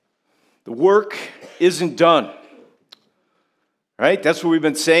The work isn't done. Right? That's what we've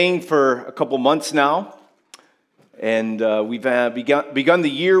been saying for a couple months now. And we've begun the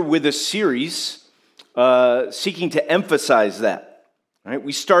year with a series seeking to emphasize that. Right?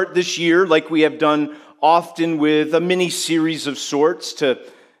 We start this year, like we have done often, with a mini-series of sorts to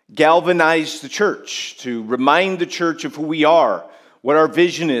galvanize the church, to remind the church of who we are, what our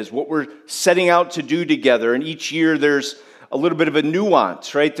vision is, what we're setting out to do together. And each year there's a little bit of a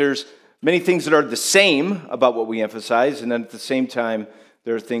nuance, right? There's many things that are the same about what we emphasize, and then at the same time,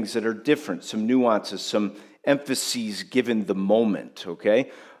 there are things that are different, some nuances, some emphases given the moment,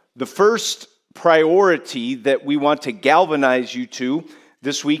 okay? The first priority that we want to galvanize you to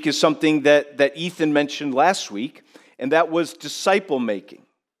this week is something that Ethan mentioned last week, and that was disciple making.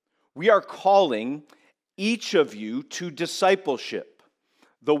 We are calling each of you to discipleship.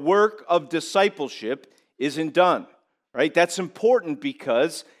 The work of discipleship isn't done, right? That's important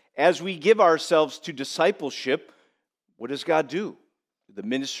because as we give ourselves to discipleship, what does God do? The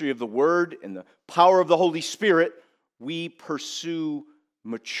ministry of the Word and the power of the Holy Spirit, we pursue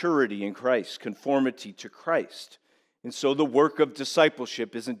maturity in Christ, conformity to Christ. And so the work of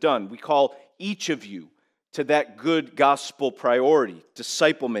discipleship isn't done. We call each of you to that good gospel priority,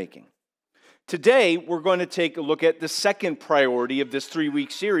 disciple making. Today, we're going to take a look at the second priority of this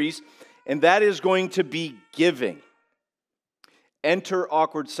 3-week series, and that is going to be giving. Enter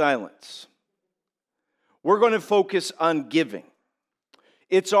awkward silence. We're going to focus on giving.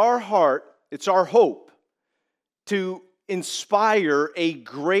 It's our heart, it's our hope to inspire a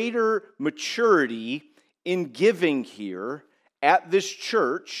greater maturity in giving here at this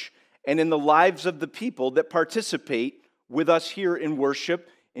church and in the lives of the people that participate with us here in worship,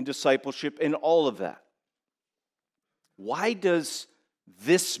 in discipleship, and all of that. Why does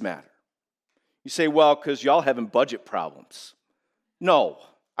this matter? You say, well, because y'all having budget problems. No.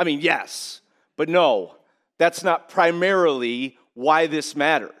 I mean, yes, but no. That's not primarily why this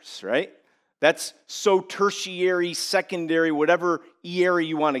matters, right? That's so tertiary, secondary, whatever area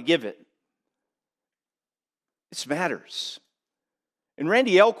you want to give it. This matters. And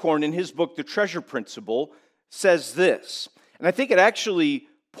Randy Alcorn, in his book, The Treasure Principle, says this, and I think it actually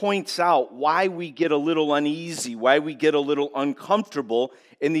points out why we get a little uneasy, why we get a little uncomfortable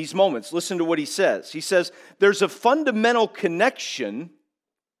in these moments. Listen to what he says. He says, there's a fundamental connection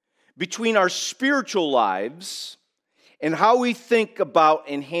between our spiritual lives and how we think about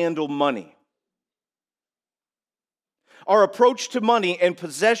and handle money. Our approach to money and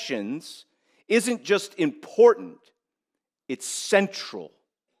possessions isn't just important, it's central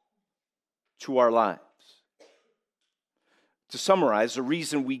to our lives. To summarize, the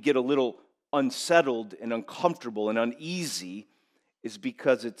reason we get a little unsettled and uncomfortable and uneasy is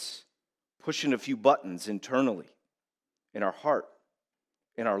because it's pushing a few buttons internally in our heart,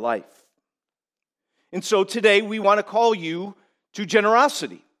 in our life. And so today we want to call you to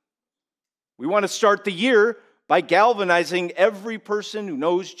generosity. We want to start the year by galvanizing every person who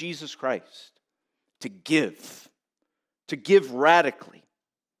knows Jesus Christ to give radically.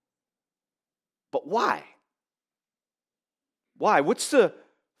 But why? Why? What's the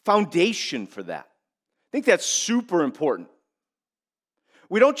foundation for that? I think that's super important.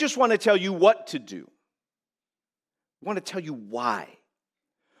 We don't just want to tell you what to do. We want to tell you why.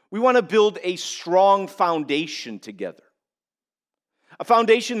 We want to build a strong foundation together. A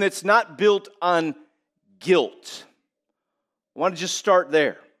foundation that's not built on guilt. I want to just start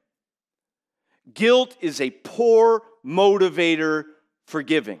there. Guilt is a poor motivator for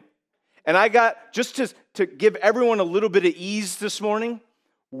giving. And I got, just to give everyone a little bit of ease this morning,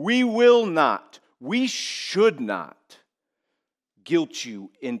 we should not guilt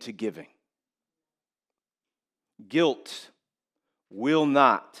you into giving. Guilt will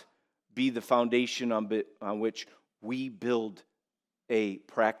not be the foundation on which we build a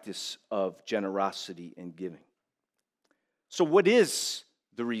practice of generosity and giving. So what is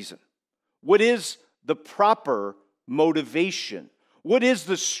the reason? What is the proper motivation? What is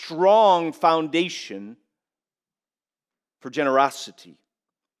the strong foundation for generosity,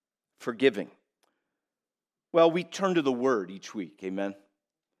 for giving? Well, we turn to the Word each week, amen?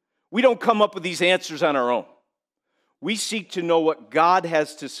 We don't come up with these answers on our own. We seek to know what God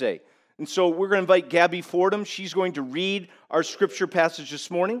has to say. And so we're going to invite Gabby Fordham. She's going to read our scripture passage this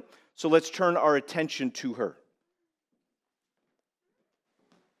morning. So let's turn our attention to her.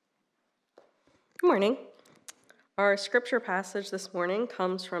 Good morning. Our scripture passage this morning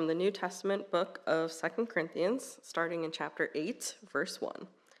comes from the New Testament book of 2 Corinthians, starting in chapter 8, verse 1.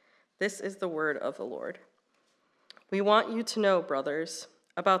 This is the word of the Lord. We want you to know, brothers,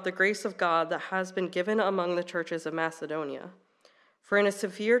 about the grace of God that has been given among the churches of Macedonia. For in a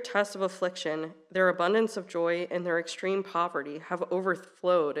severe test of affliction, their abundance of joy and their extreme poverty have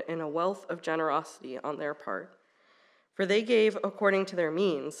overflowed in a wealth of generosity on their part. For they gave according to their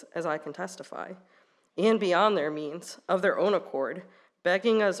means, as I can testify, and beyond their means, of their own accord,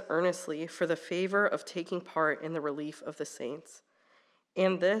 begging us earnestly for the favor of taking part in the relief of the saints.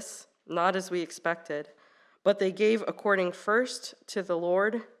 And this, not as we expected, but they gave according first to the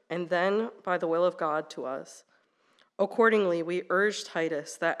Lord, and then by the will of God to us. Accordingly, we urged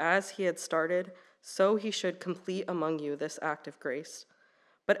Titus that as he had started, so he should complete among you this act of grace.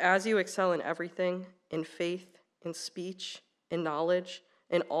 But as you excel in everything, in faith, in speech, in knowledge,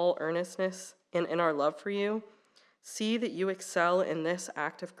 in all earnestness, and in our love for you, see that you excel in this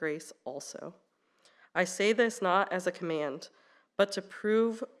act of grace also. I say this not as a command, but to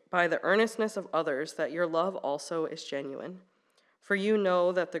prove by the earnestness of others that your love also is genuine. For you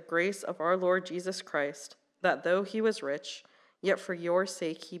know that the grace of our Lord Jesus Christ, that though he was rich, yet for your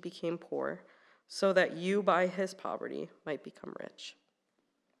sake he became poor, so that you by his poverty might become rich.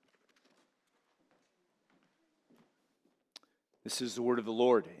 This is the word of the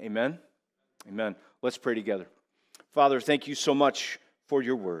Lord. Amen? Amen. Let's pray together. Father, thank you so much for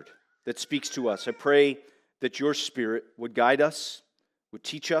your word that speaks to us. I pray that your Spirit would guide us, would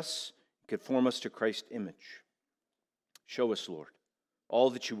teach us, conform us to Christ's image. Show us, Lord,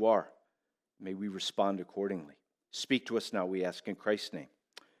 all that you are. May we respond accordingly. Speak to us now, we ask in Christ's name.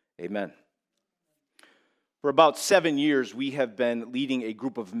 Amen. For about 7 years, we have been leading a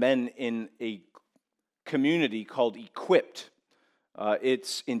group of men in a community called Equipped.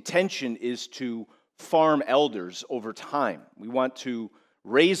 Its intention is to farm elders over time. We want to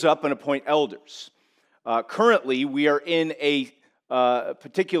raise up and appoint elders. Currently, we are in a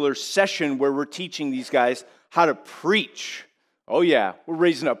particular session where we're teaching these guys how to preach. Oh yeah, we're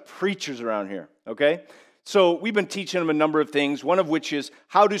raising up preachers around here, okay? So we've been teaching them a number of things, one of which is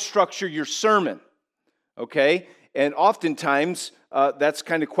how to structure your sermon, okay? And oftentimes, that's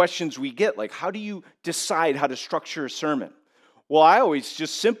kind of questions we get, like how do you decide how to structure a sermon? Well, I always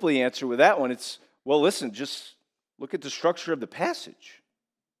just simply answer with that one. It's, well, listen, just look at the structure of the passage,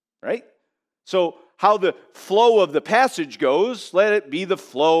 right? So how the flow of the passage goes, let it be the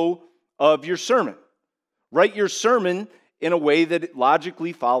flow of your sermon. Write your sermon in a way that it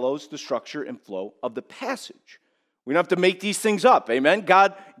logically follows the structure and flow of the passage. We don't have to make these things up, amen?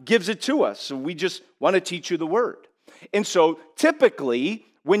 God gives it to us, so we just want to teach you the word. And so typically,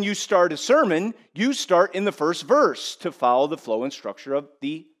 when you start a sermon, you start in the first verse to follow the flow and structure of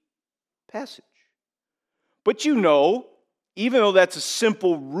the passage. But you know, even though that's a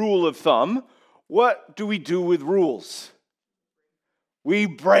simple rule of thumb, what do we do with rules? We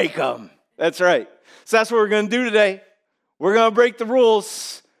break them. That's right. So that's what we're going to do today. We're going to break the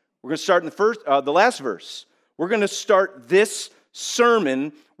rules. We're going to start in the last verse. We're going to start this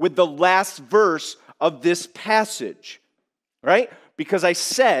sermon with the last verse of this passage, right? Because I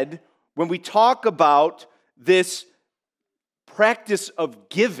said when we talk about this practice of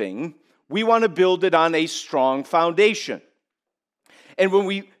giving, we want to build it on a strong foundation. And when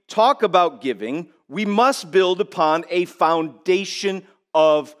we talk about giving, we must build upon a foundation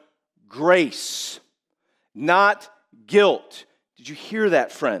of grace, not guilt. Did you hear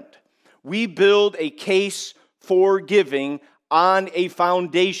that, friend? We build a case for giving on a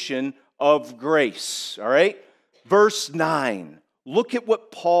foundation of grace, all right? Verse 9, look at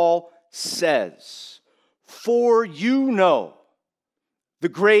what Paul says. For you know the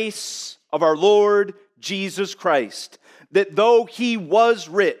grace of our Lord Jesus Christ, that though he was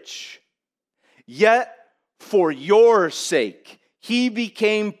rich, yet for your sake he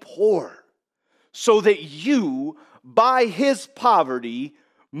became poor, so that you, by his poverty,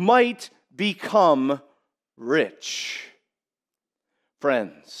 might become rich.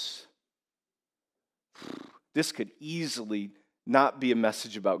 Friends, this could easily not be a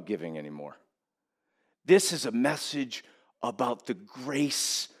message about giving anymore. This is a message about the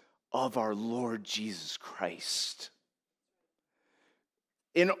grace of our Lord Jesus Christ.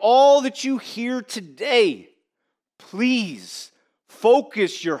 In all that you hear today, please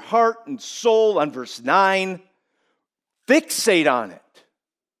focus your heart and soul on verse 9. Fixate on it.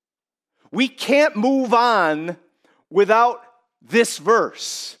 We can't move on without this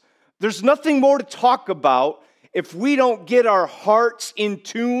verse. There's nothing more to talk about if we don't get our hearts in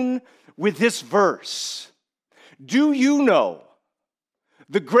tune with this verse. Do you know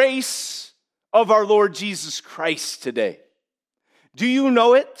the grace of our Lord Jesus Christ today? Do you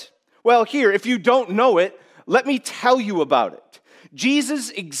know it? Well, here, if you don't know it, let me tell you about it. Jesus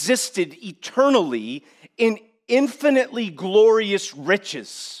existed eternally in infinitely glorious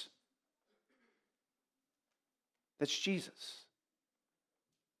riches. That's Jesus.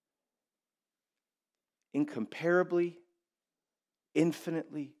 incomparably,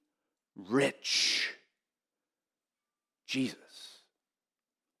 infinitely rich Jesus.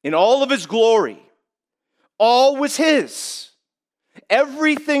 In all of his glory, all was his.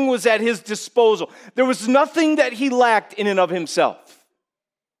 Everything was at his disposal. There was nothing that he lacked in and of himself.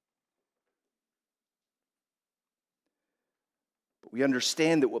 But we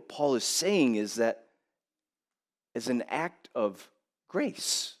understand that what Paul is saying is that as an act of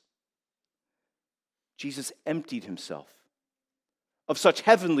grace, Jesus emptied himself of such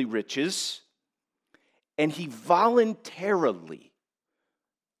heavenly riches, and he voluntarily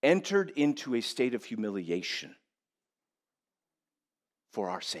entered into a state of humiliation for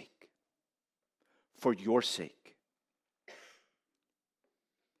our sake, for your sake.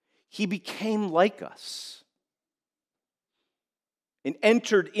 He became like us and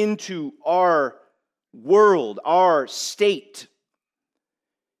entered into our world, our state.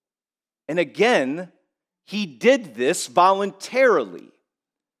 And again, he did this voluntarily,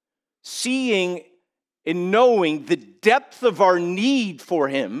 seeing and knowing the depth of our need for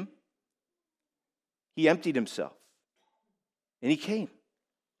him. He emptied himself and he came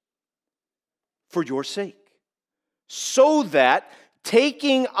for your sake, so that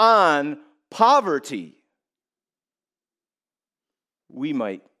taking on poverty, we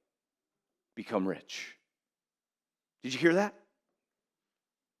might become rich. Did you hear that?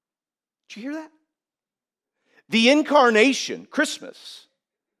 Did you hear that? The incarnation, Christmas,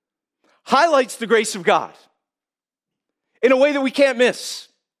 highlights the grace of God in a way that we can't miss.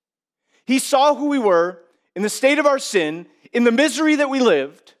 He saw who we were in the state of our sin, in the misery that we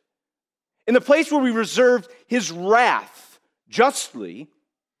lived, in the place where we reserved his wrath justly.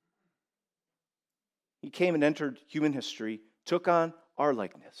 He came and entered human history, took on our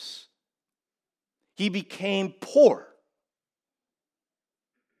likeness. He became poor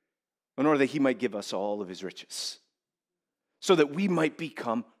in order that he might give us all of his riches, so that we might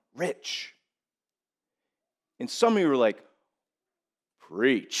become rich. And some of you are like,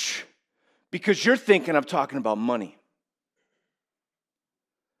 preach, because you're thinking I'm talking about money.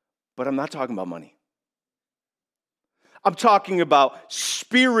 But I'm not talking about money. I'm talking about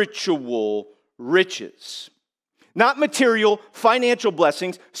spiritual riches. Not material, financial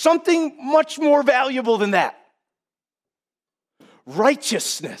blessings, something much more valuable than that.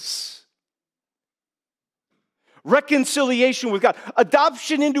 Righteousness. Reconciliation with God.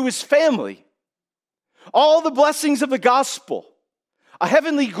 Adoption into his family. All the blessings of the gospel. A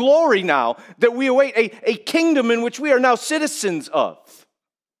heavenly glory now that we await. A kingdom in which we are now citizens of.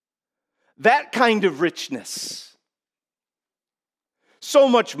 That kind of richness. So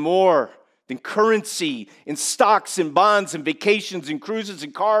much more than currency and stocks and bonds and vacations and cruises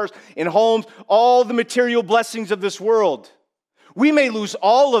and cars and homes. All the material blessings of this world. We may lose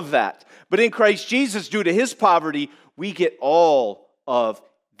all of that. But in Christ Jesus, due to his poverty, we get all of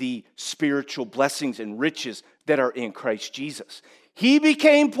the spiritual blessings and riches that are in Christ Jesus. He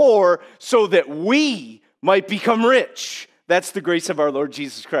became poor so that we might become rich. That's the grace of our Lord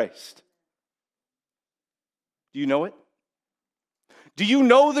Jesus Christ. Do you know it? Do you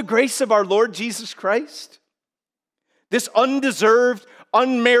know the grace of our Lord Jesus Christ? This undeserved,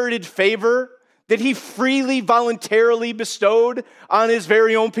 unmerited favor that he freely, voluntarily bestowed on his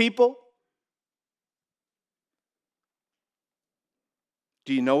very own people?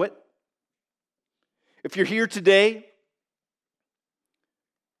 Do you know it? If you're here today,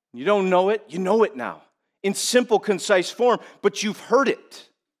 you don't know it, you know it now. In simple, concise form, but you've heard it.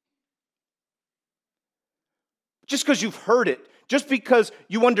 Just because you've heard it, just because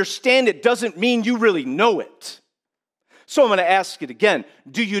you understand it, doesn't mean you really know it. So I'm going to ask it again.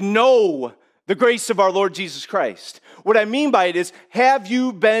 Do you know the grace of our Lord Jesus Christ? What I mean by it is, have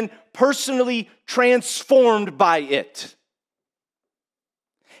you been personally transformed by it?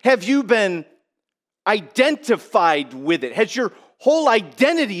 Have you been identified with it? Has your whole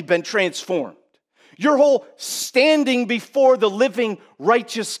identity been transformed? Your whole standing before the living,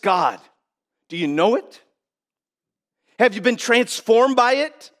 righteous God. Do you know it? Have you been transformed by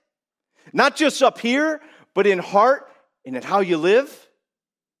it? Not just up here, but in heart and in how you live?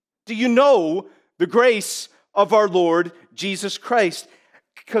 Do you know the grace of our Lord Jesus Christ?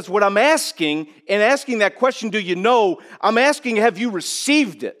 Because what I'm asking, and asking that question, do you know, I'm asking, have you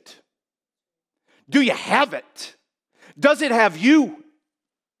received it? Do you have it? Does it have you?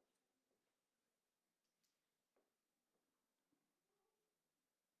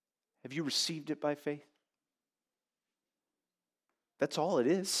 Have you received it by faith? That's all it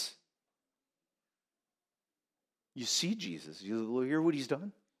is. You see Jesus. You hear what he's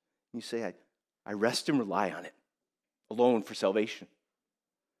done. You say, I rest and rely on it alone for salvation.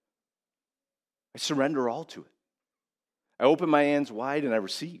 I surrender all to it. I open my hands wide and I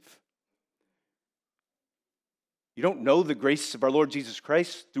receive. You don't know the grace of our Lord Jesus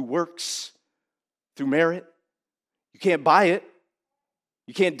Christ through works, through merit. You can't buy it.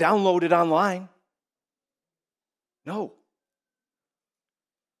 You can't download it online. No.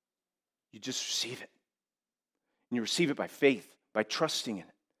 You just receive it. And you receive it by faith, by trusting in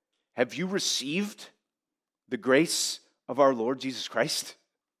it. Have you received the grace of our Lord Jesus Christ?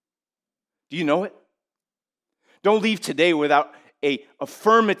 Do you know it? Don't leave today without an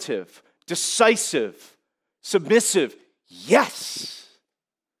affirmative, decisive, submissive, yes,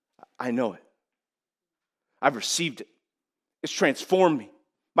 I know it. I've received it. It's transformed me.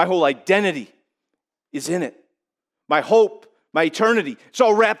 My whole identity is in it. My hope, my eternity, it's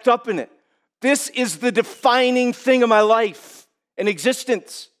all wrapped up in it. This is the defining thing of my life and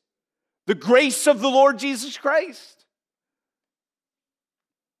existence. The grace of the Lord Jesus Christ.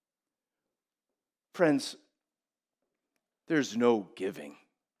 Friends, there's no giving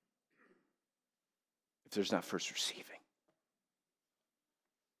if there's not first receiving.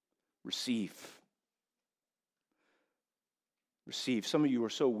 Receive. Receive. Some of you are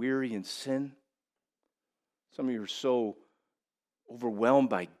so weary in sin. Some of you are so overwhelmed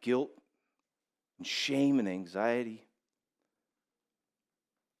by guilt and shame and anxiety.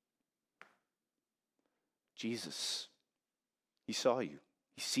 Jesus, he saw you.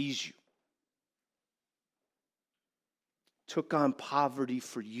 He sees you. Took on poverty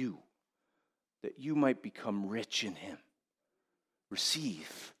for you, that you might become rich in him.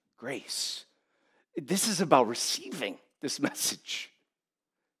 Receive grace. This is about receiving this message.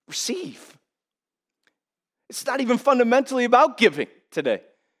 Receive. It's not even fundamentally about giving today.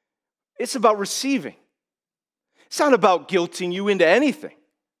 It's about receiving. It's not about guilting you into anything.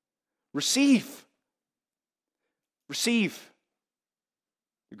 Receive. Receive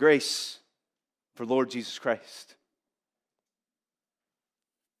the grace for Lord Jesus Christ.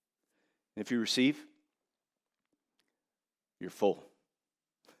 And if you receive, you're full.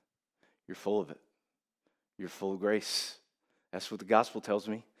 You're full of it. You're full of grace. That's what the gospel tells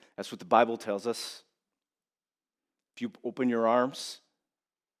me. That's what the Bible tells us. If you open your arms,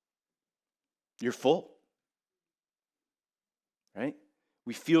 you're full. Right?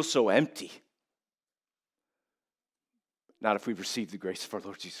 We feel so empty. Not if we've received the grace of our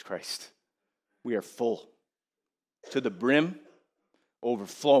Lord Jesus Christ. We are full. To the brim,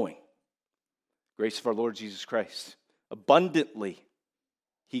 overflowing. Grace of our Lord Jesus Christ. Abundantly,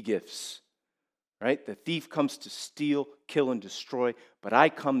 he gives. Right? The thief comes to steal, kill, and destroy, but I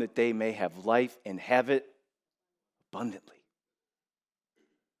come that they may have life and have it abundantly.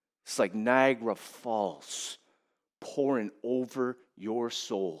 It's like Niagara Falls pouring over your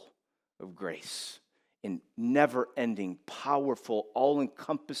soul of grace in never-ending, powerful,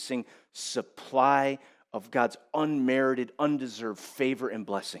 all-encompassing supply of God's unmerited, undeserved favor and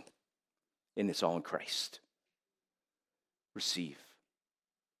blessing. And it's all in Christ. Receive.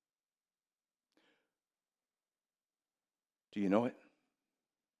 Do you know it?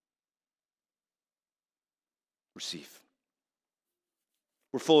 Receive.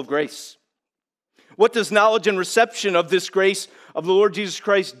 We're full of grace. What does knowledge and reception of this grace of the Lord Jesus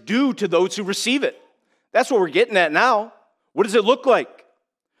Christ do to those who receive it? That's what we're getting at now. What does it look like?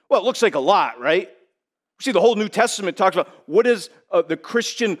 Well, it looks like a lot, right? See, the whole New Testament talks about what does the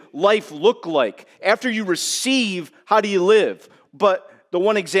Christian life look like? After you receive, how do you live? But the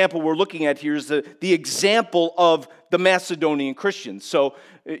one example we're looking at here is the example of the Macedonian Christians. So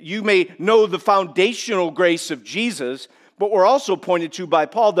you may know the foundational grace of Jesus, but we're also pointed to by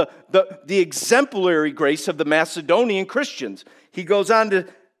Paul the exemplary grace of the Macedonian Christians. He goes on to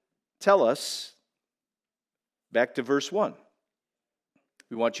tell us, back to verse 1.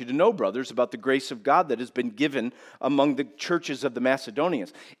 We want you to know, brothers, about the grace of God that has been given among the churches of the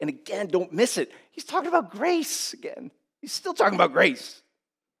Macedonians. And again, don't miss it. He's talking about grace again. He's still talking about grace.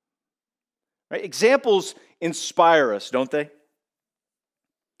 Right? Examples inspire us, don't they?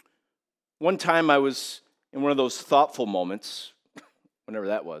 One time I was in one of those thoughtful moments, whenever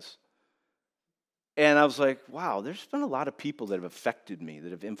that was, and I was like, wow, there's been a lot of people that have affected me,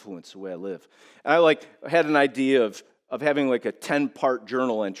 that have influenced the way I live. And I had an idea of having like a 10-part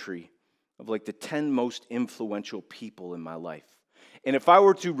journal entry of like the 10 most influential people in my life. And if I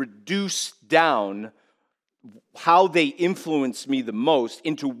were to reduce down how they influenced me the most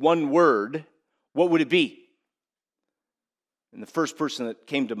into one word, what would it be? And the first person that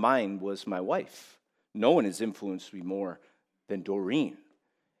came to mind was my wife. No one has influenced me more than Doreen.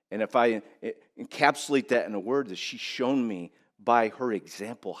 And if I encapsulate that in a word, that she's shown me by her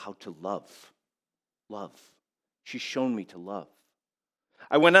example how to love. Love. She's shown me to love.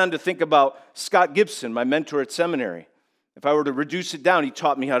 I went on to think about Scott Gibson, my mentor at seminary. If I were to reduce it down, he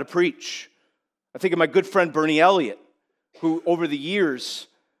taught me how to preach. I think of my good friend Bernie Elliott, who over the years,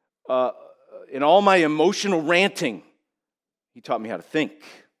 in all my emotional ranting, he taught me how to think.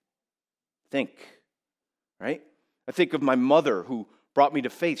 Think, right? I think of my mother who brought me to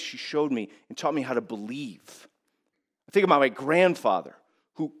faith. She showed me and taught me how to believe. I think about my grandfather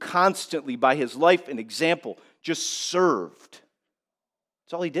who constantly, by his life and example, just served.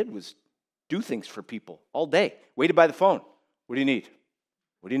 That's all he did was do things for people all day. Waited by the phone. What do you need?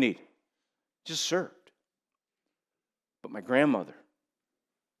 What do you need? Just served. But my grandmother,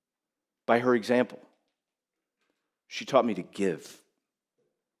 by her example, she taught me to give.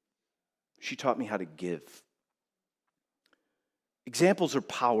 She taught me how to give. Examples are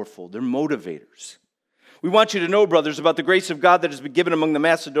powerful. They're motivators. We want you to know, brothers, about the grace of God that has been given among the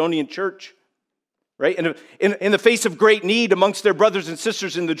Macedonian church. Right? In the face of great need amongst their brothers and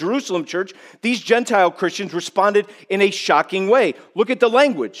sisters in the Jerusalem church, these Gentile Christians responded in a shocking way. Look at the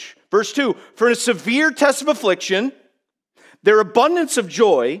language. Verse 2, for in a severe test of affliction, their abundance of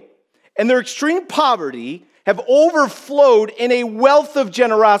joy and their extreme poverty have overflowed in a wealth of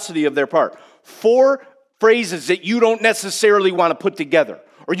generosity of their part. 4 phrases that you don't necessarily want to put together,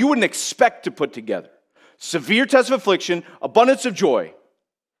 or you wouldn't expect to put together. Severe test of affliction, abundance of joy.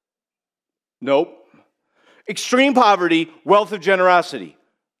 Nope. Extreme poverty, wealth of generosity.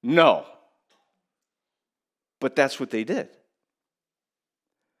 No. But that's what they did.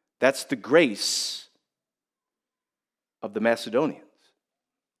 That's the grace of the Macedonians.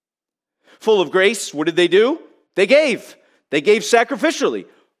 Full of grace, what did they do? They gave. They gave sacrificially,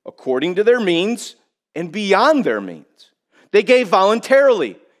 according to their means and beyond their means. They gave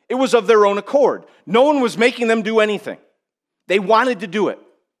voluntarily. It was of their own accord. No one was making them do anything. They wanted to do it.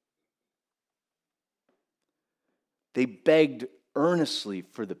 They begged earnestly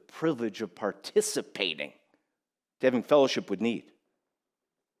for the privilege of participating, to having fellowship with need.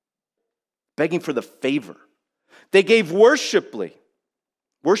 Begging for the favor. They gave worshipfully,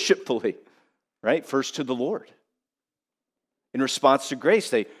 right? First to the Lord. In response to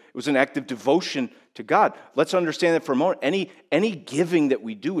grace, it was an act of devotion to God. Let's understand that for a moment. Any giving that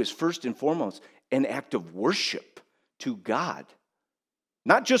we do is first and foremost an act of worship to God.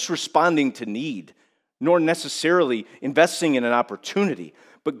 Not just responding to need, nor necessarily investing in an opportunity,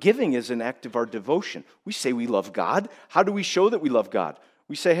 but giving is an act of our devotion. We say we love God. How do we show that we love God?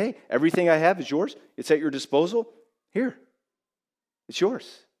 We say, hey, everything I have is yours. It's at your disposal. Here, it's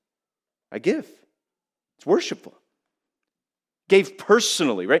yours. I give. It's worshipful. Gave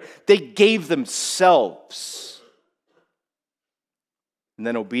personally, right? They gave themselves. And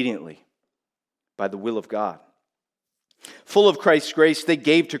then obediently, by the will of God. Full of Christ's grace, they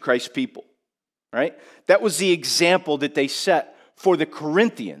gave to Christ's people. Right? That was the example that they set for the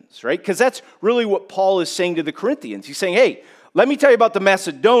Corinthians, right? Because that's really what Paul is saying to the Corinthians. He's saying, hey, let me tell you about the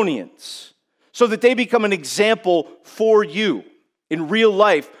Macedonians so that they become an example for you in real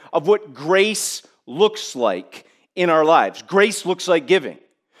life of what grace looks like in our lives. Grace looks like giving.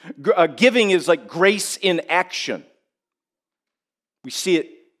 Giving is like grace in action. We see it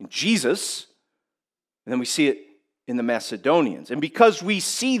in Jesus, and then we see it in the Macedonians. And because we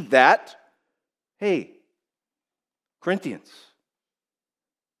see that, hey, Corinthians,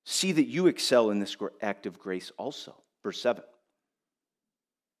 see that you excel in this act of grace also. Verse 7.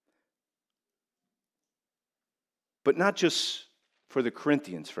 But not just for the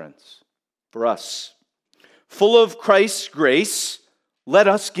Corinthians, friends, for us. Full of Christ's grace, let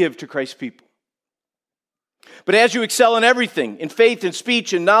us give to Christ's people. But as you excel in everything, in faith and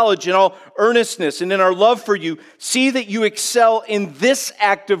speech and knowledge and all earnestness and in our love for you, see that you excel in this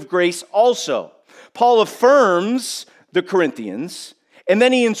act of grace also. Paul affirms the Corinthians, and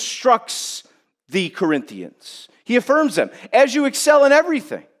then he instructs the Corinthians. He affirms them, as you excel in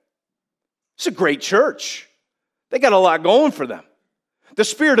everything. It's a great church. They got a lot going for them. The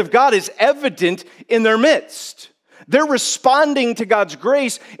Spirit of God is evident in their midst. They're responding to God's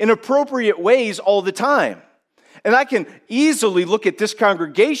grace in appropriate ways all the time. And I can easily look at this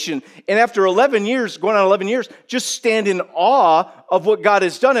congregation and after 11 years, going on 11 years, just stand in awe of what God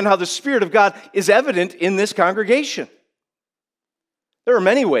has done and how the Spirit of God is evident in this congregation. There are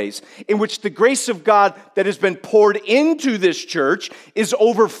many ways in which the grace of God that has been poured into this church is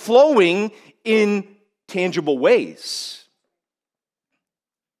overflowing in tangible ways.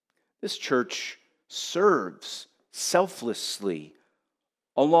 This church serves selflessly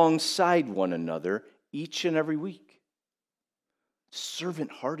alongside one another each and every week.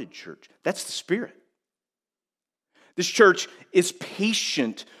 Servant-hearted church. That's the Spirit. This church is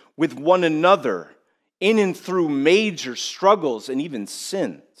patient with one another in and through major struggles and even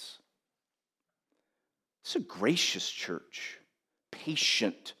sins. It's a gracious church,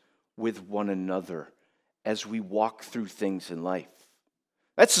 patient with one another as we walk through things in life.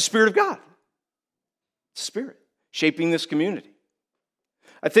 That's the Spirit of God. It's the Spirit shaping this community.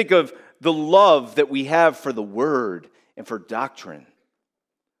 I think of the love that we have for the Word and for doctrine.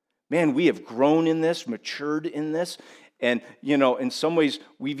 Man, we have grown in this, matured in this, and, in some ways,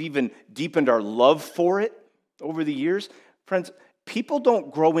 we've even deepened our love for it over the years. Friends, people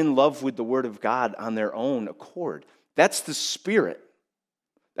don't grow in love with the Word of God on their own accord. That's the Spirit.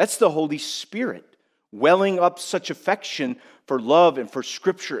 That's the Holy Spirit welling up such affection for love and for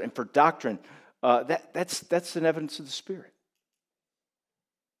Scripture and for doctrine. That's an evidence of the Spirit.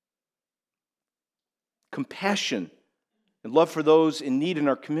 Compassion and love for those in need in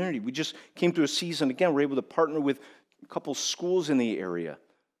our community. We just came to a season, again, we're able to partner with a couple schools in the area.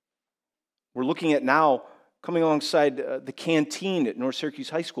 We're looking at now coming alongside the canteen at North Syracuse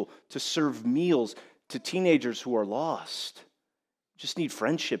High School to serve meals to teenagers who are lost, just need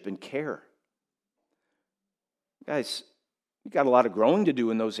friendship and care. Guys, we've got a lot of growing to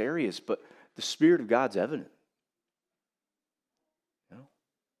do in those areas, but the Spirit of God's evident.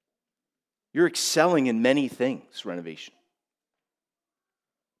 You're excelling in many things, Renovation.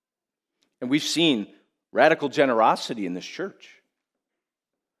 And we've seen radical generosity in this church.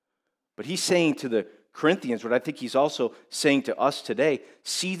 But he's saying to the Corinthians, what I think he's also saying to us today,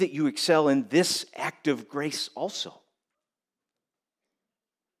 see that you excel in this act of grace also.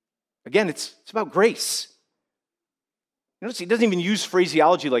 Again, it's about grace. Notice he doesn't even use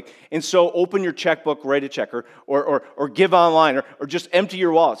phraseology like, and so open your checkbook, write a check, or give online, or just empty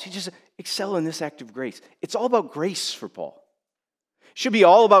your wallets. He just excel in this act of grace. It's all about grace for Paul. It should be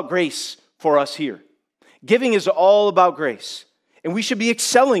all about grace for us here. Giving is all about grace, and we should be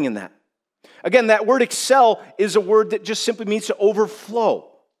excelling in that. Again, that word excel is a word that just simply means to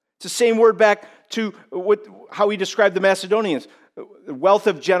overflow. It's the same word back to how he described the Macedonians. The wealth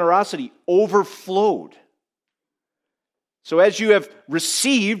of generosity overflowed. So as you have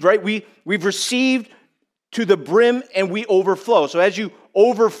received, right, we've received to the brim and we overflow. So as you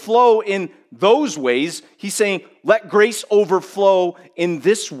overflow in those ways, he's saying, let grace overflow in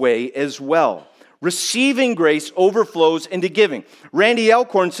this way as well. Receiving grace overflows into giving. Randy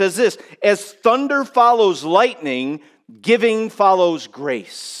Alcorn says this, as thunder follows lightning, giving follows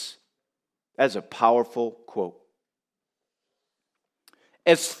grace. That's a powerful quote.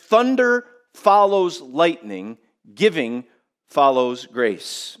 As thunder follows lightning, giving follows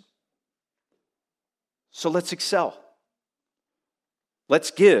grace. So let's excel. Let's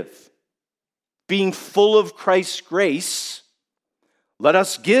give. Being full of Christ's grace, let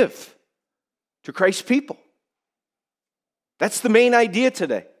us give to Christ's people. That's the main idea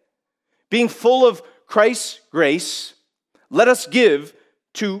today. Being full of Christ's grace, let us give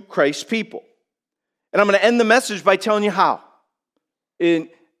to Christ's people. And I'm going to end the message by telling you how. In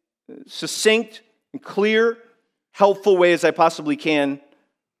succinct and clear, helpful way as I possibly can,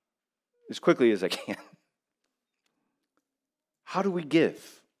 as quickly as I can. How do we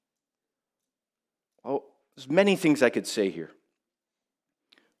give? Oh, there's many things I could say here.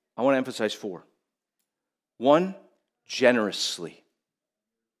 I want to emphasize 4. 1, generously.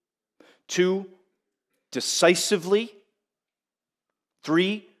 2, decisively.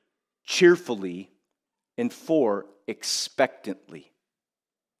 3, cheerfully. And 4, expectantly.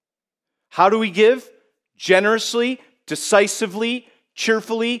 How do we give? Generously, decisively,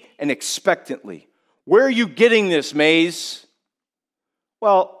 cheerfully, and expectantly. Where are you getting this, Maze?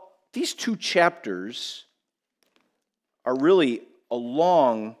 Well, these 2 chapters are really a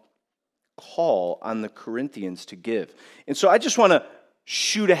long call on the Corinthians to give. And so I just want to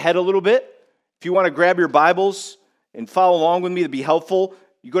shoot ahead a little bit. If you want to grab your Bibles and follow along with me, that'd be helpful.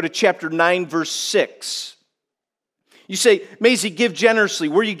 You go to chapter 9, verse 6. You say, Maisie, give generously.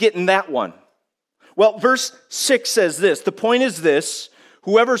 Where are you getting that one? Well, verse 6 says this. The point is this.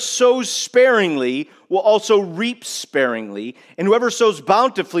 Whoever sows sparingly will also reap sparingly, and whoever sows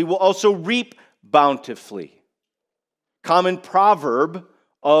bountifully will also reap bountifully. Common proverb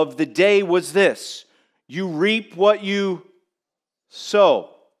of the day was this. You reap what you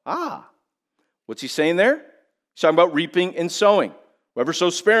sow. What's he saying there? He's talking about reaping and sowing. Whoever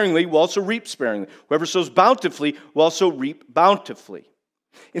sows sparingly will also reap sparingly. Whoever sows bountifully will also reap bountifully.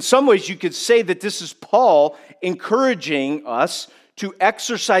 In some ways, you could say that this is Paul encouraging us to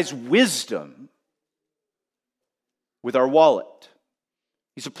exercise wisdom with our wallet.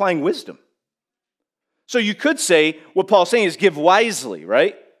 He's applying wisdom. So you could say what Paul's saying is give wisely,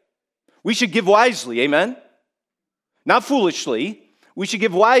 right? We should give wisely, amen? Not foolishly. We should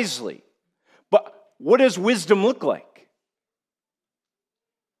give wisely. But what does wisdom look like?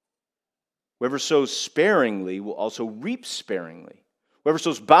 Whoever sows sparingly will also reap sparingly. Whoever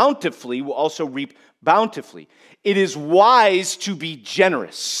sows bountifully will also reap bountifully. It is wise to be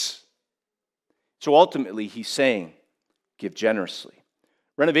generous. So ultimately, he's saying, give generously.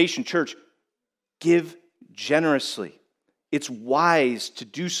 Renovation Church, give generously. It's wise to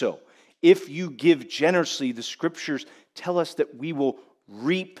do so. If you give generously, the scriptures tell us that we will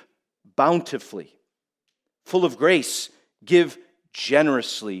reap bountifully. Full of grace, give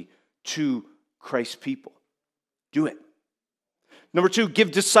generously to Christ's people. Do it. Number 2,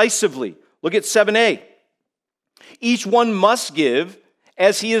 give decisively. Look at 7a. Each one must give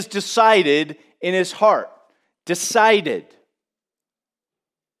as he has decided in his heart. Decided.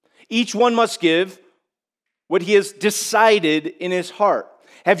 Each one must give what he has decided in his heart.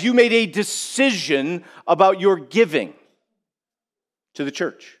 Have you made a decision about your giving to the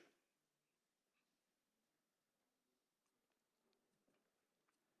church?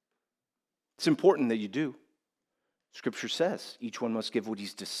 It's important that you do. Scripture says each one must give what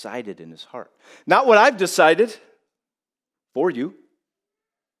he's decided in his heart. Not what I've decided for you,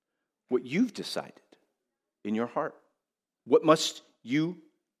 what you've decided in your heart. What must you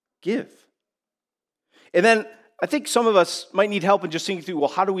give? And then I think some of us might need help in just thinking through, well,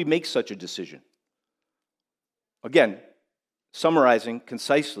 how do we make such a decision? Again, summarizing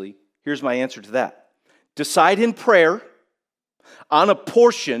concisely, here's my answer to that. Decide in prayer on a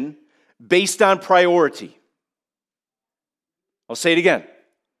portion based on priority. I'll say it again.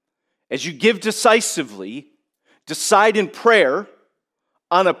 As you give decisively, decide in prayer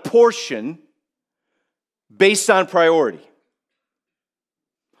on a portion based on priority.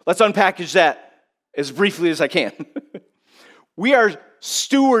 Let's unpackage that as briefly as I can. We are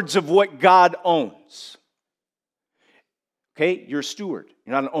stewards of what God owns. Okay? You're a steward.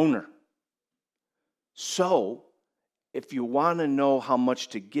 You're not an owner. So, if you want to know how much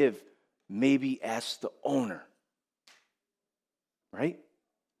to give, maybe ask the owner. Right?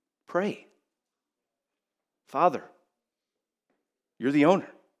 Pray. Father, you're the owner.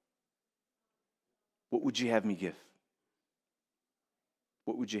 What would you have me give?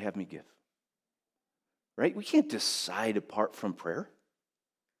 What would you have me give? Right? We can't decide apart from prayer. What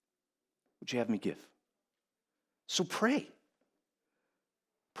would you have me give? So pray.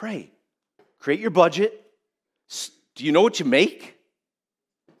 Pray. Create your budget. Do you know what you make?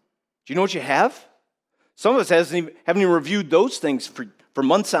 Do you know what you have? Some of us haven't even reviewed those things for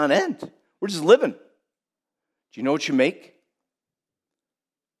months on end. We're just living. Do you know what you make?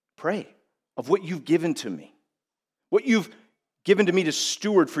 Pray of what you've given to me. What you've given to me to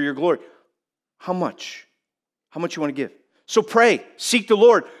steward for your glory. How much? How much you want to give? So pray. Seek the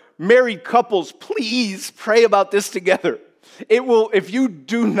Lord. Married couples, please pray about this together. It will, if you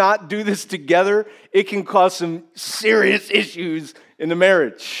do not do this together, it can cause some serious issues in the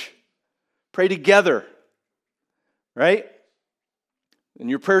marriage. Pray together. Right? And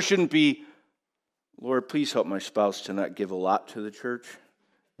your prayer shouldn't be, Lord, please help my spouse to not give a lot to the church.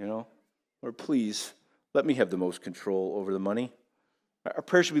 Or please, let me have the most control over the money. Our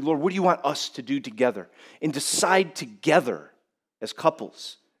prayer should be, Lord, what do you want us to do together? And decide together as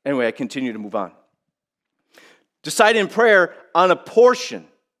couples. Anyway, I continue to move on. Decide in prayer on a portion.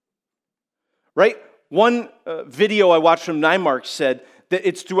 Right? One video I watched from Nymark said that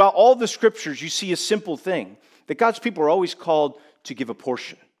it's throughout all the scriptures you see a simple thing. That God's people are always called to give a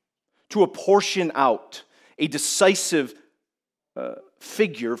portion. To apportion out a decisive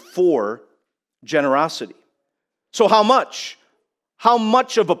figure for generosity. So how much? How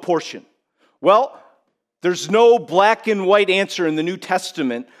much of a portion? Well, there's no black and white answer in the New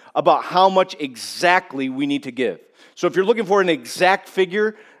Testament about how much exactly we need to give. So if you're looking for an exact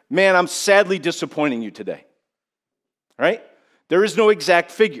figure, man, I'm sadly disappointing you today. All right? There is no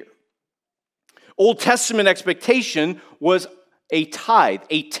exact figure. Old Testament expectation was a tithe,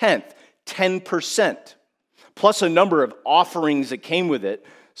 a tenth, 10%, plus a number of offerings that came with it.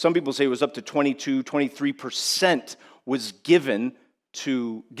 Some people say it was up to 22, 23% was given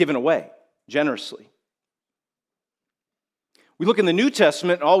away generously. We look in the New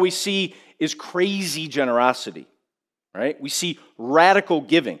Testament, and all we see is crazy generosity, right? We see radical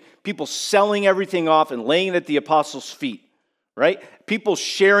giving, people selling everything off and laying it at the apostles' feet, right? People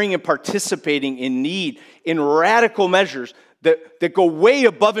sharing and participating in need in radical measures that go way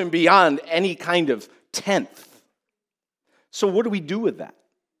above and beyond any kind of tenth. So what do we do with that?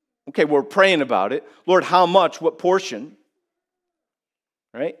 Okay, we're praying about it. Lord, how much? What portion?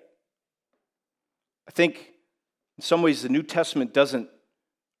 Right? I think in some ways the New Testament doesn't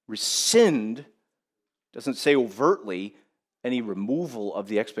rescind, doesn't say overtly any removal of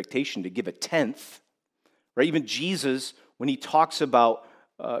the expectation to give a tenth. right? Even Jesus, when he talks about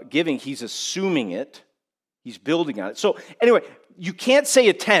giving, he's assuming it. He's building on it. So anyway, you can't say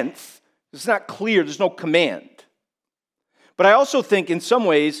a tenth. It's not clear. There's no command. But I also think in some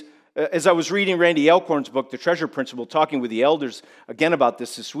ways, as I was reading Randy Alcorn's book, The Treasure Principle, talking with the elders again about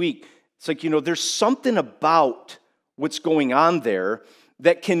this week, it's like, there's something about what's going on there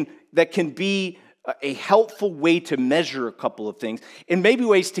that can be a helpful way to measure a couple of things and maybe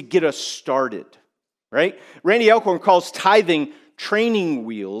ways to get us started, right? Randy Alcorn calls tithing training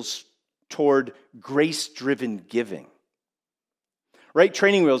wheels toward grace-driven giving. Right?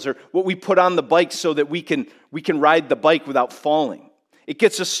 Training wheels are what we put on the bike so that we can ride the bike without falling. It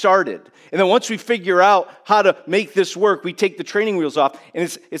gets us started. And then once we figure out how to make this work, we take the training wheels off,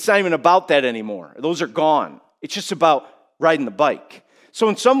 and it's not even about that anymore. Those are gone. It's just about riding the bike. So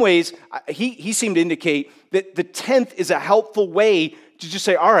in some ways, he seemed to indicate that the tenth is a helpful way to just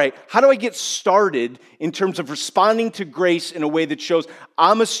say, all right, how do I get started in terms of responding to grace in a way that shows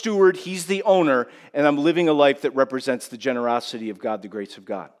I'm a steward, he's the owner, and I'm living a life that represents the generosity of God, the grace of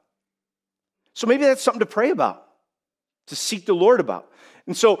God. So maybe that's something to pray about, to seek the Lord about.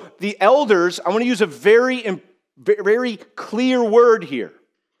 And so the elders, I want to use a very, very clear word here.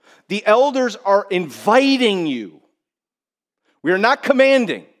 The elders are inviting you. We are not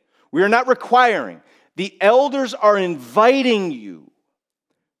commanding. We are not requiring. The elders are inviting you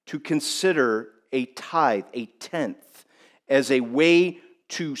to consider a tithe, a tenth, as a way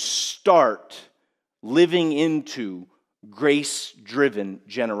to start living into grace-driven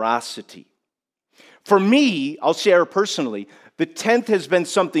generosity. For me, I'll share personally, the tenth has been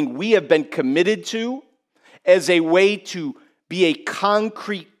something we have been committed to as a way to be a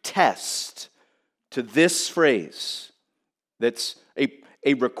concrete test to this phrase that's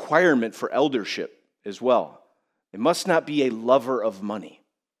a requirement for eldership as well. It must not be a lover of money.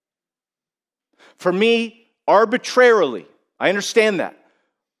 For me, arbitrarily, I understand that.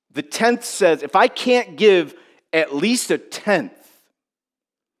 The tenth says, if I can't give at least a tenth,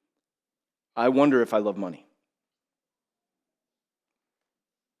 I wonder if I love money.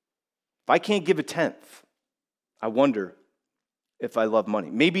 If I can't give a tenth, I wonder if I love money.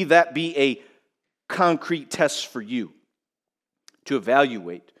 Maybe that be a concrete test for you to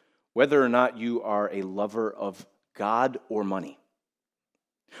evaluate whether or not you are a lover of God or money.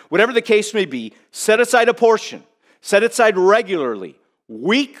 Whatever the case may be, set aside a portion. Set it aside regularly,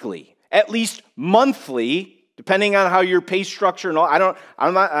 weekly, at least monthly, depending on how your pay structure and all.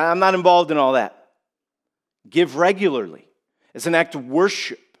 I'm not involved in all that. Give regularly as an act of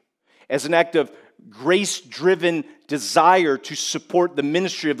worship, as an act of grace-driven desire to support the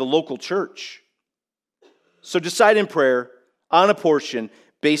ministry of the local church. So decide in prayer on a portion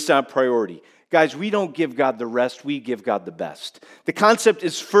based on priority. Guys, we don't give God the rest, we give God the best. The concept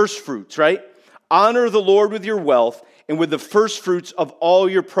is first fruits, right? Honor the Lord with your wealth and with the first fruits of all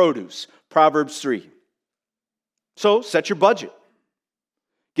your produce. Proverbs 3. So, set your budget.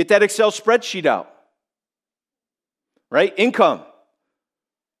 Get that Excel spreadsheet out. Right? Income.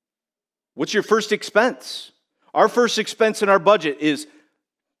 What's your first expense? Our first expense in our budget is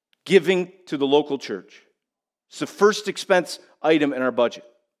giving to the local church. It's the first expense item in our budget.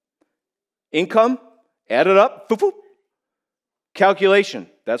 Income, add it up, boop, boop. Calculation,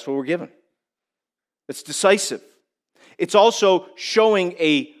 that's what we're given. It's decisive. It's also showing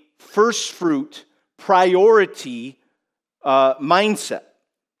a first fruit priority mindset,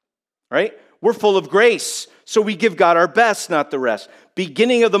 right? We're full of grace, so we give God our best, not the rest.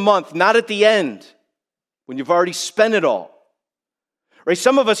 Beginning of the month, not at the end, when you've already spent it all. Right?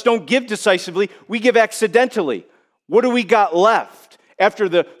 Some of us don't give decisively, we give accidentally. What do we got left after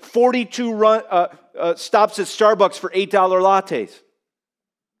the 42 stops at Starbucks for $8 lattes?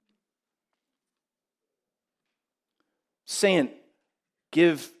 Saying,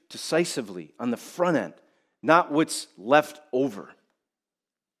 give decisively on the front end, not what's left over.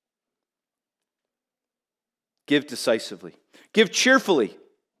 Give decisively. Give cheerfully,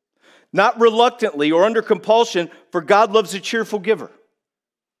 not reluctantly or under compulsion, for God loves a cheerful giver.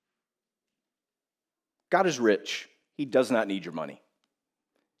 God is rich. He does not need your money.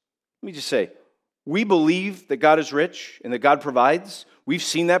 Let me just say, we believe that God is rich and that God provides. We've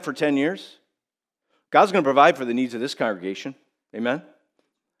seen that for 10 years. God's going to provide for the needs of this congregation. Amen?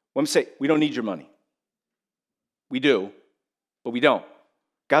 Let me say, we don't need your money. We do, but we don't.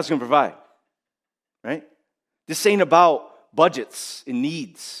 God's going to provide. Right? This ain't about budgets and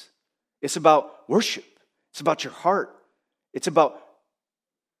needs. It's about worship. It's about your heart. It's about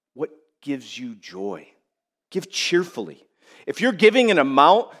what gives you joy. Give cheerfully. If you're giving an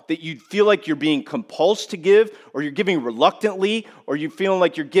amount that you feel like you're being compulsed to give, or you're giving reluctantly, or you're feeling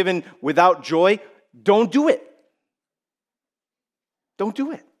like you're giving without joy, don't do it. Don't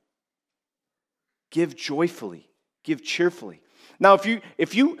do it. Give joyfully. Give cheerfully. Now,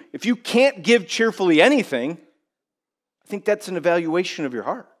 if you can't give cheerfully anything, I think that's an evaluation of your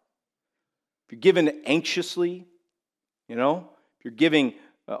heart. If you're giving anxiously, if you're giving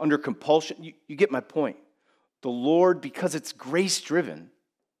under compulsion, you get my point. The Lord, because it's grace-driven,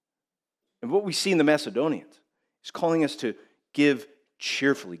 and what we see in the Macedonians, is calling us to give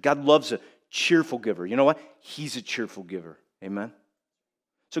cheerfully. God loves a cheerful giver. You know what? He's a cheerful giver. Amen?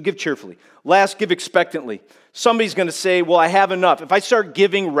 So give cheerfully. Last, give expectantly. Somebody's going to say, well, I have enough. If I start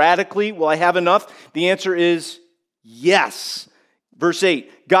giving radically, will I have enough? The answer is yes. Verse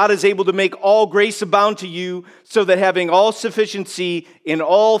 8, God is able to make all grace abound to you, so that having all sufficiency in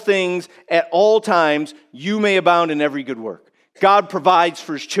all things at all times, you may abound in every good work. God provides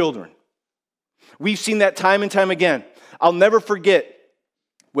for His children. We've seen that time and time again. I'll never forget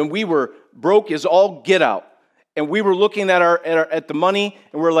when we were broke as all get out. And we were looking at the money,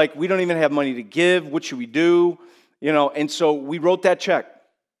 and we're like, we don't even have money to give. What should we do? And so we wrote that check,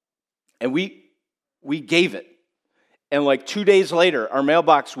 and we gave it. And like 2 days later, our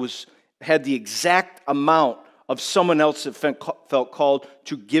mailbox had the exact amount of someone else that felt called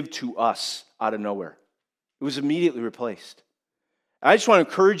to give to us out of nowhere. It was immediately replaced. I just want to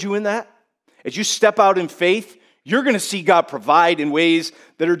encourage you in that. As you step out in faith, you're going to see God provide in ways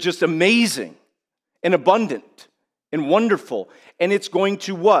that are just amazing and abundant and wonderful. And it's going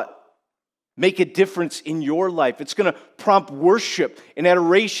to what? Make a difference in your life. It's going to prompt worship and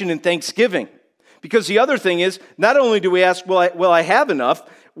adoration and thanksgiving. Because the other thing is, not only do we ask, will I have enough?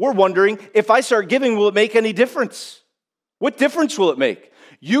 We're wondering, if I start giving, will it make any difference? What difference will it make?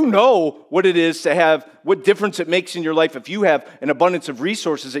 You know what it is to have, what difference it makes in your life if you have an abundance of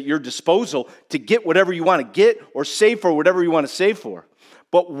resources at your disposal to get whatever you want to get or save for whatever you want to save for.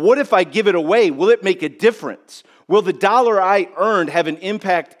 But what if I give it away? Will it make a difference? Will the dollar I earned have an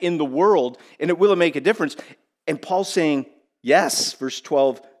impact in the world, and will it make a difference? And Paul's saying, yes, verse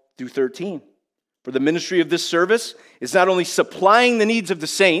 12 through 13. For the ministry of this service is not only supplying the needs of the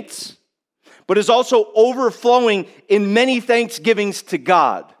saints, but is also overflowing in many thanksgivings to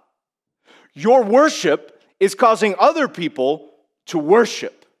God. Your worship is causing other people to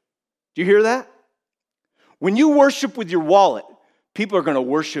worship. Do you hear that? When you worship with your wallet, people are going to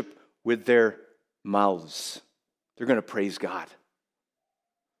worship with their mouths. They're going to praise God.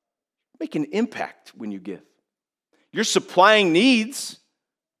 Make an impact when you give. You're supplying needs.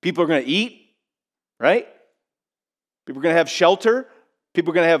 People are going to eat, right? People are going to have shelter.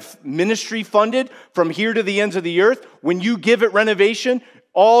 People are going to have ministry funded from here to the ends of the earth. When you give at Renovation,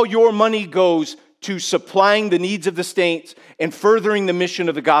 all your money goes to supplying the needs of the saints and furthering the mission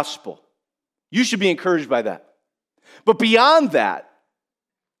of the gospel. You should be encouraged by that. But beyond that,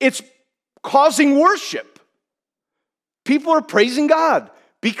 it's causing worship. People are praising God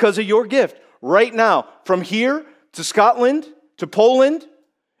because of your gift. Right now, from here to Scotland to Poland,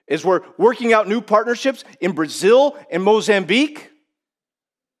 as we're working out new partnerships in Brazil and Mozambique,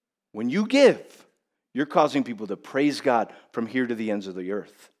 when you give, you're causing people to praise God from here to the ends of the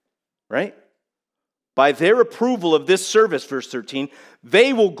earth, right? By their approval of this service, verse 13,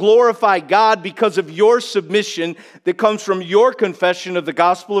 they will glorify God because of your submission that comes from your confession of the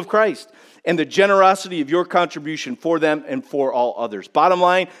gospel of Christ and the generosity of your contribution for them and for all others. Bottom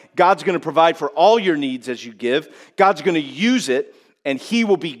line, God's going to provide for all your needs as you give. God's going to use it, and He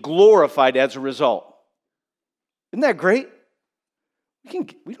will be glorified as a result. Isn't that great?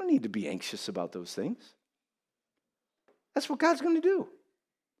 We don't need to be anxious about those things. That's what God's going to do.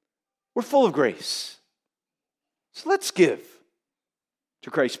 We're full of grace. So let's give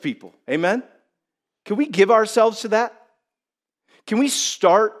to Christ's people. Amen? Can we give ourselves to that? Can we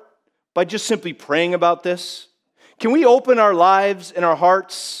start by just simply praying about this? Can we open our lives and our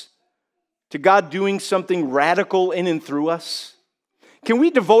hearts to God doing something radical in and through us? Can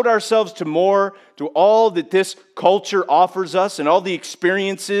we devote ourselves to more, to all that this culture offers us and all the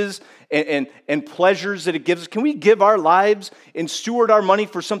experiences and pleasures that it gives us? Can we give our lives and steward our money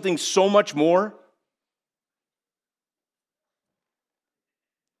for something so much more?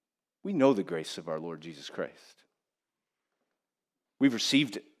 We know the grace of our Lord Jesus Christ. We've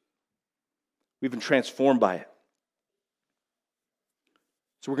received it. We've been transformed by it.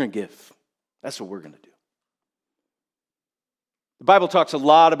 So we're going to give. That's what we're going to do. The Bible talks a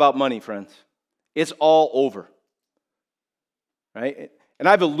lot about money, friends. It's all over, right? And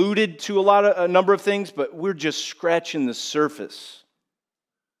I've alluded to a number of things, but we're just scratching the surface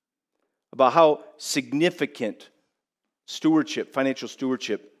about how significant stewardship, financial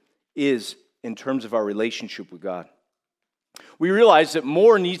stewardship, is in terms of our relationship with God. We realize that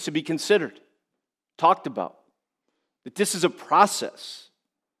more needs to be considered. talked about. That this is a process.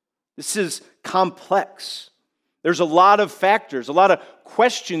 This is complex. There's a lot of factors, a lot of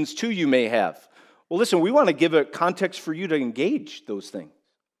questions too you may have. Well, listen, we want to give a context for you to engage those things.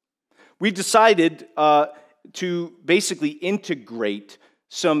 We've decided to basically integrate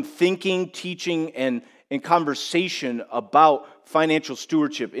some thinking, teaching, and conversation about financial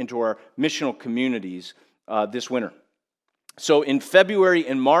stewardship into our missional communities this winter. So in February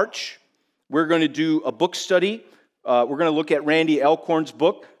and March, we're going to do a book study. We're going to look at Randy Alcorn's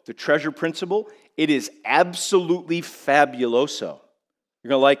book, The Treasure Principle. It is absolutely fabuloso. You're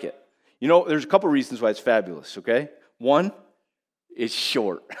going to like it. You know, there's a couple reasons why it's fabulous, okay? One, it's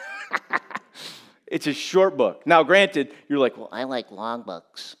short. It's a short book. Now, granted, you're like, well, I like long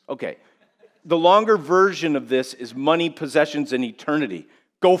books. Okay. The longer version of this is Money, Possessions, and Eternity.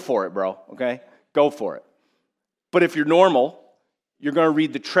 Go for it, bro, okay? Go for it. But if you're normal, you're going to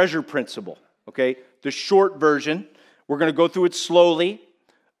read The Treasure Principle, okay? The short version. We're going to go through it slowly,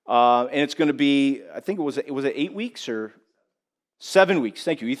 and it's going to be, I think it was 8 weeks or 7 weeks.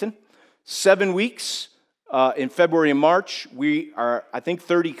 Thank you, Ethan. 7 weeks in February and March. We are, I think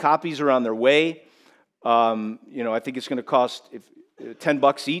 30 copies are on their way. I think it's going to cost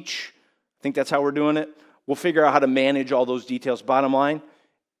 $10 each. I think that's how we're doing it. We'll figure out how to manage all those details. Bottom line,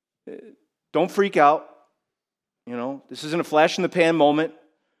 don't freak out. This isn't a flash in the pan moment.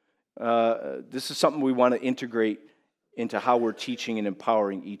 This is something we want to integrate into how we're teaching and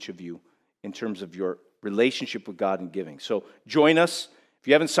empowering each of you in terms of your relationship with God and giving. So join us. If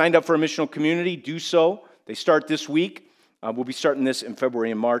you haven't signed up for a missional community, do so. They start this week. We'll be starting this in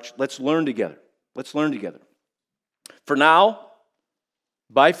February and March. Let's learn together. Let's learn together. For now,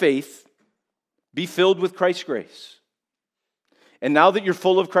 by faith, be filled with Christ's grace. And now that you're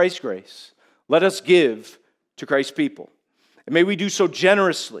full of Christ's grace, let us give to Christ's people. And may we do so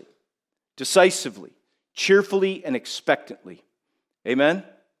generously, decisively, cheerfully, and expectantly. Amen?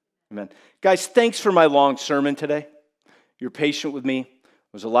 Amen. Guys, thanks for my long sermon today. You're patient with me.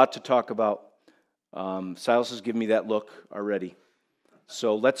 There's a lot to talk about. Silas has given me that look already.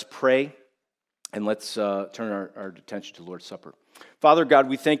 So let's pray, and let's turn our attention to Lord's Supper. Father God,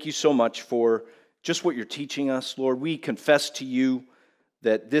 we thank you so much for just what you're teaching us. Lord, we confess to you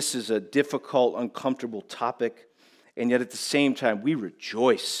that this is a difficult, uncomfortable topic, and yet at the same time, we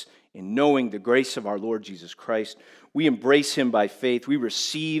rejoice in knowing the grace of our Lord Jesus Christ. We embrace him by faith. We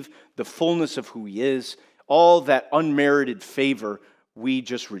receive the fullness of who he is. All that unmerited favor, we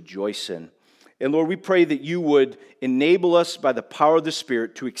just rejoice in. And Lord, we pray that you would enable us by the power of the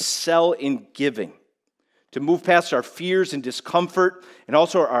Spirit to excel in giving, to move past our fears and discomfort and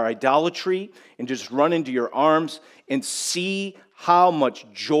also our idolatry and just run into your arms and see how much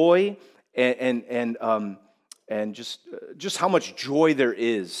joy and just how much joy there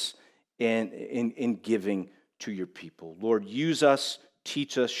is in giving to your people. Lord, use us,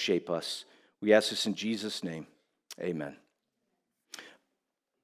 teach us, shape us. We ask this in Jesus' name. Amen.